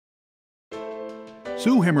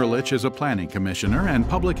Sue Himmerlich is a planning commissioner and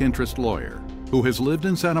public interest lawyer who has lived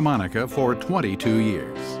in Santa Monica for 22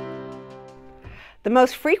 years. The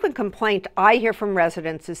most frequent complaint I hear from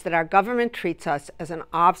residents is that our government treats us as an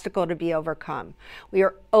obstacle to be overcome. We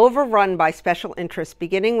are overrun by special interests,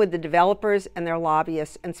 beginning with the developers and their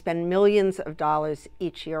lobbyists, and spend millions of dollars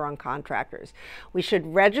each year on contractors. We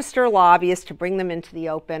should register lobbyists to bring them into the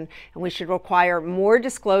open, and we should require more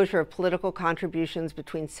disclosure of political contributions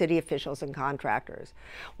between city officials and contractors.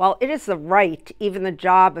 While it is the right, even the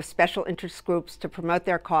job of special interest groups to promote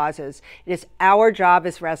their causes, it is our job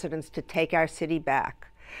as residents to take our city back.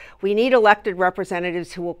 We need elected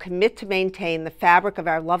representatives who will commit to maintain the fabric of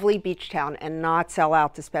our lovely beach town and not sell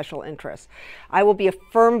out to special interests. I will be a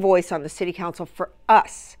firm voice on the City Council for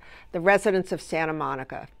us, the residents of Santa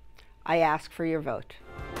Monica. I ask for your vote.